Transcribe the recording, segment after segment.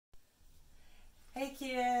Hey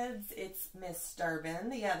kids, it's Miss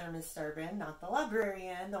Durbin, the other Miss Durbin, not the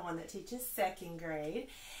librarian, the one that teaches second grade.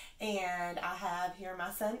 And I have here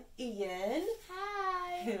my son Ian.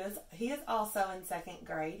 Hi. He is also in second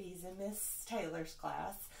grade. He's in Miss Taylor's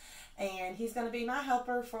class. And he's going to be my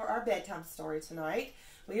helper for our bedtime story tonight.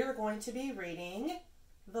 We are going to be reading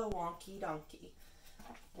The Wonky Donky.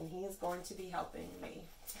 And he is going to be helping me.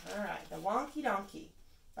 Alright, The Wonky Donky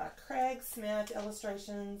by Craig Smith,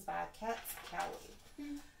 illustrations by Katz Cowie.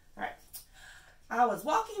 Alright. I was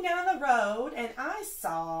walking down the road and I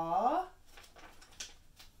saw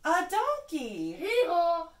a donkey.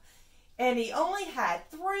 Hee-haw. And he only had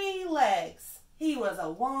 3 legs. He was a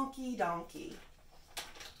wonky donkey.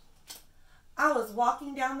 I was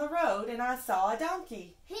walking down the road and I saw a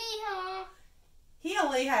donkey. Hee-haw. He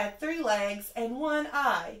only had 3 legs and 1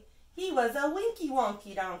 eye. He was a winky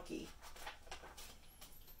wonky donkey.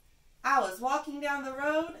 I was walking down the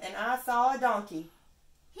road and I saw a donkey.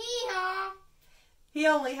 Hee-haw. He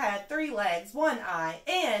only had 3 legs, 1 eye,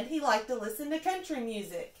 and he liked to listen to country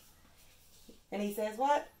music. And he says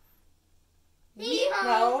what? Hee-haw.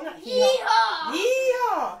 No, not Hee-haw.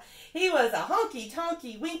 Hee-haw. He was a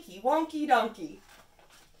honky-tonky, winky, wonky donkey.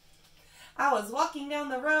 I was walking down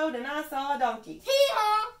the road and I saw a donkey.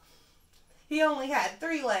 Hee-haw. He only had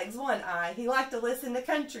 3 legs, 1 eye. He liked to listen to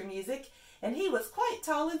country music, and he was quite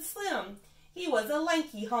tall and slim. He was a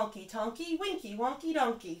lanky, honky-tonky, winky, wonky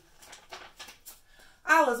donkey.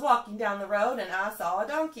 I was walking down the road and I saw a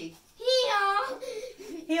donkey. Hee-haw.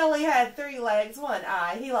 He only had 3 legs, 1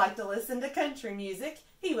 eye. He liked to listen to country music.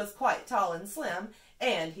 He was quite tall and slim,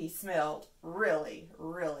 and he smelled really,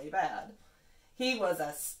 really bad. He was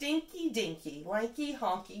a stinky, dinky, lanky,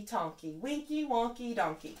 honky-tonky, winky, wonky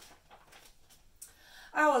donkey.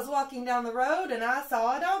 I was walking down the road and I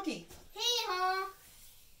saw a donkey. Hee-haw.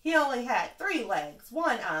 He only had 3 legs,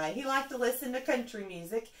 1 eye. He liked to listen to country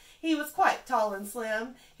music. He was quite tall and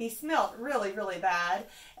slim. He smelled really, really bad.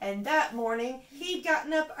 And that morning, he'd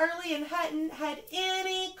gotten up early and hadn't had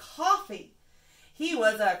any coffee. He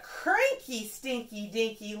was a cranky, stinky,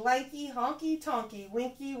 dinky, lanky, honky-tonky,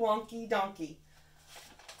 winky, wonky donkey.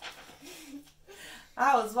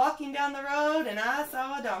 I was walking down the road and I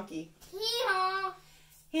saw a donkey. Hee-haw.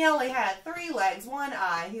 He only had 3 legs, 1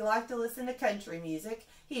 eye. He liked to listen to country music.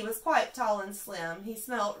 He was quite tall and slim. He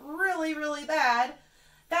smelled really, really bad.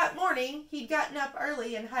 That morning, he'd gotten up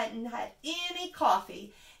early and hadn't had any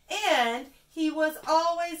coffee. And he was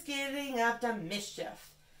always getting up to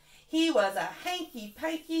mischief. He was a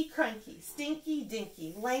hanky-panky, cranky, stinky,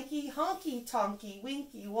 dinky, lanky, honky-tonky,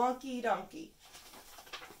 winky, wonky donkey.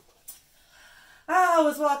 I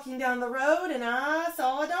was walking down the road and I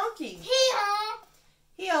saw a donkey. Hee-haw.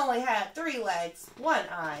 He only had 3 legs, 1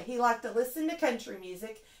 eye. He liked to listen to country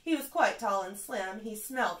music. He was quite tall and slim. He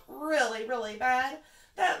smelled really, really bad.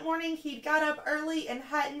 That morning he'd got up early and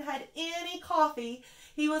hadn't had any coffee.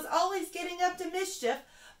 He was always getting up to mischief,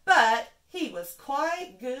 but he was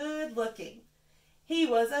quite good looking. He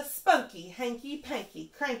was a spunky,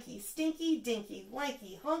 hanky-panky, cranky, stinky, dinky,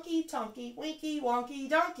 lanky, honky-tonky, winky, wonky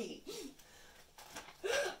donkey.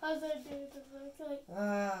 I was going to do it.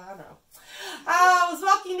 I know. I was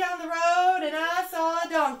walking down the road and I saw a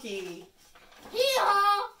donkey.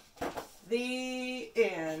 Hee-haw. The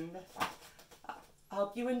end. I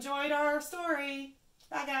hope you enjoyed our story.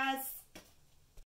 Bye, guys.